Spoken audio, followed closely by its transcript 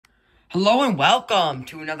Hello and welcome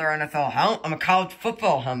to another I'm a college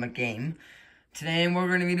football helmet game. Today we're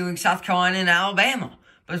going to be doing South Carolina and Alabama.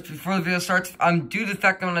 But before the video starts, due to the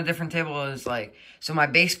fact I'm on a different table is so my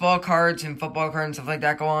baseball cards and football cards and stuff like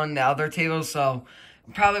that go on the other tables, so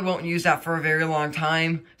I probably won't use that for a very long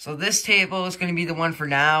time. So this table is going to be the one for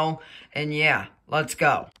now, and yeah, let's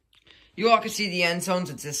go. You all can see the end zones.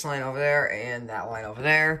 It's this line over there and that line over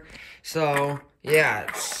there. So yeah,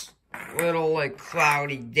 it's little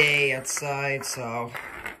cloudy day outside, so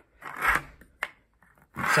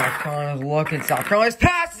South Carolina's looking. South Carolina's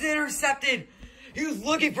pass is intercepted. He was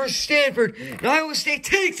looking for Stanford, and Iowa State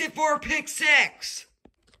takes it for a pick six.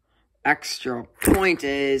 Extra point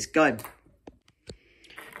is good.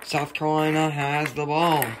 South Carolina has the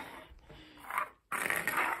ball.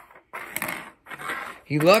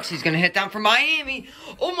 He looks, he's gonna hit down for Miami.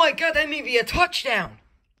 Oh my god, that may be a touchdown.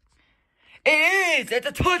 It is! It's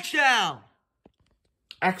a touchdown!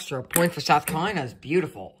 Extra point for South Carolina is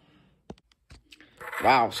beautiful.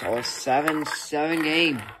 Wow, so a 7-7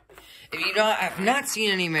 game. If you have not seen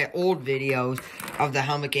any of my old videos of the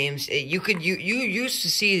helmet games, you used to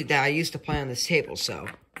see that I used to play on this table, so.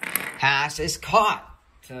 Pass is caught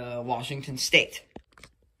to Washington State.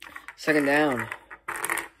 Second down.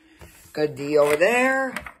 Good D over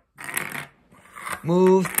there.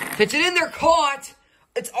 Move. Fits it in there, caught!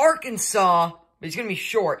 It's Arkansas, but he's going to be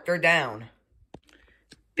short. Third down.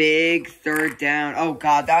 Big third down. Oh,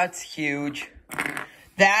 God, that's huge.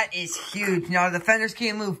 That is huge. Now the defenders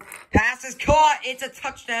can't move. Pass is caught. It's a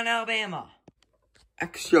touchdown, Alabama.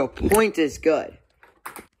 Extra point is good.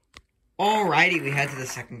 Alrighty, we head to the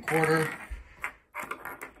second quarter.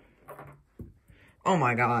 Oh,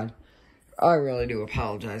 my God. I really do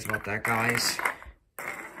apologize about that, guys.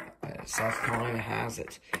 South Carolina has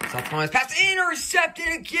it. South Carolina's pass intercepted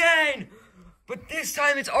again! But this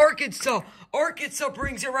time it's Arkansas. Arkansas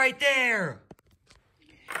brings it right there.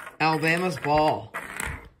 Alabama's ball.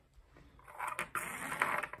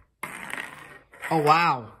 Oh,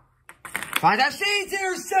 wow. Five State's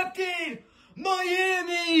intercepted!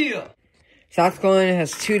 Miami! South Carolina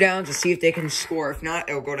has 2 downs to see if they can score. If not,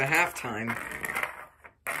 it'll go to halftime.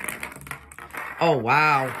 Oh,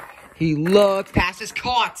 wow. He looks. Pass is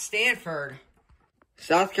caught. Stanford.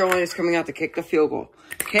 South Carolina is coming out to kick the field goal.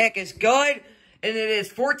 Kick is good, and it is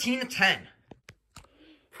 14-10.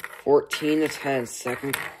 14-10,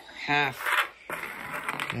 second half.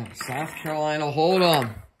 Yeah, South Carolina, hold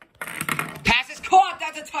on. Pass is caught.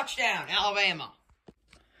 That's a touchdown. Alabama.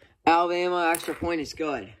 Alabama, extra point is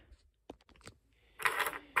good.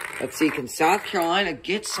 Let's see, can South Carolina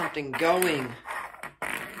get something going?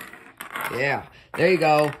 Yeah, there you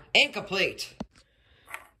go. Incomplete.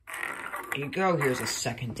 Here you go. Here's a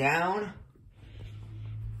second down.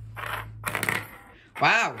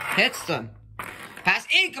 Wow, hits them. Pass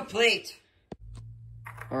incomplete.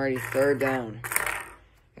 Alrighty, third down.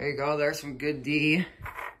 There you go. There's some good D.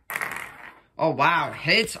 Oh, wow.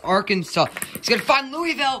 Hits Arkansas. He's going to find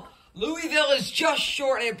Louisville. Louisville is just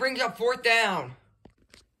short, and it brings up fourth down.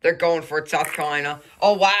 They're going for it, South Carolina.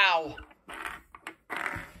 Oh, wow.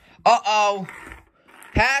 Uh-oh.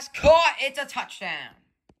 Pass caught. It's a touchdown.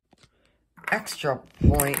 Extra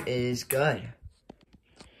point is good.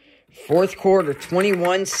 Fourth quarter,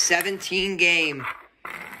 21-17 game.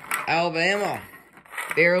 Alabama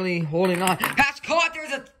barely holding on. Pass caught.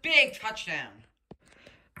 There's a big touchdown.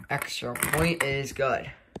 Extra point is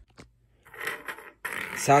good.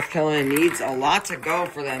 South Carolina needs a lot to go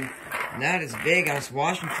for them. And that is big as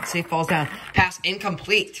Washington State falls down. Pass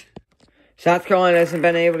incomplete. South Carolina hasn't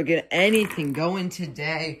been able to get anything going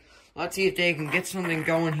today. Let's see if they can get something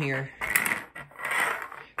going here.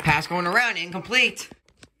 Pass going around, incomplete.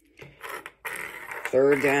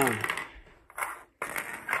 Third down.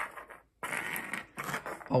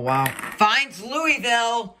 Oh, wow. Finds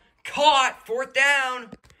Louisville. Caught. Fourth down.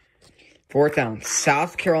 Fourth down.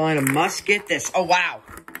 South Carolina must get this. Oh, wow.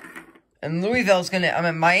 And Miami's going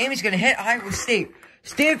to hit Iowa State.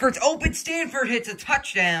 Stanford's open. Stanford hits a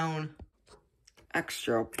touchdown.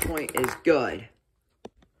 Extra point is good.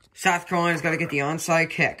 South Carolina's got to get the onside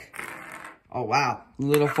kick. Oh, wow. A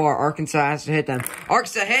little far. Arkansas has to hit them.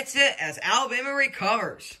 Arkansas hits it as Alabama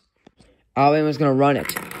recovers. Alabama's going to run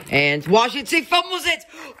it. And Washington State fumbles it.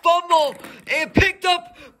 Fumble. And picked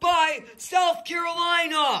up by South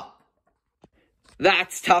Carolina.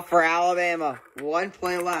 That's tough for Alabama. 1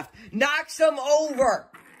 play left. Knocks them over.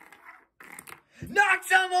 Knocks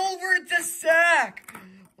them over. It's a sack.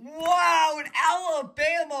 Wow, and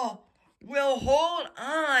Alabama will hold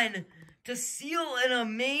on to seal an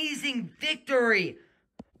amazing victory.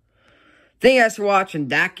 Thank you guys for watching.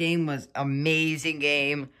 That game was an amazing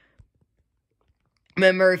game.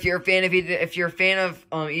 Remember, if you're a fan of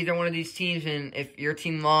either one of these teams, and if your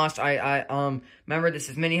team lost, remember, this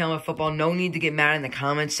is Mini Helmet Football. No need to get mad in the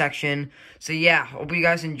comments section. So yeah, hope you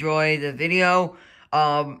guys enjoy the video.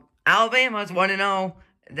 Alabama's 1-0.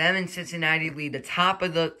 Them and Cincinnati lead the top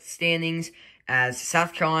of the standings, as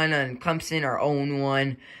South Carolina and Clemson are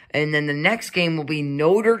 0-1. And then the next game will be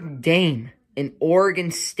Notre Dame and Oregon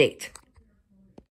State.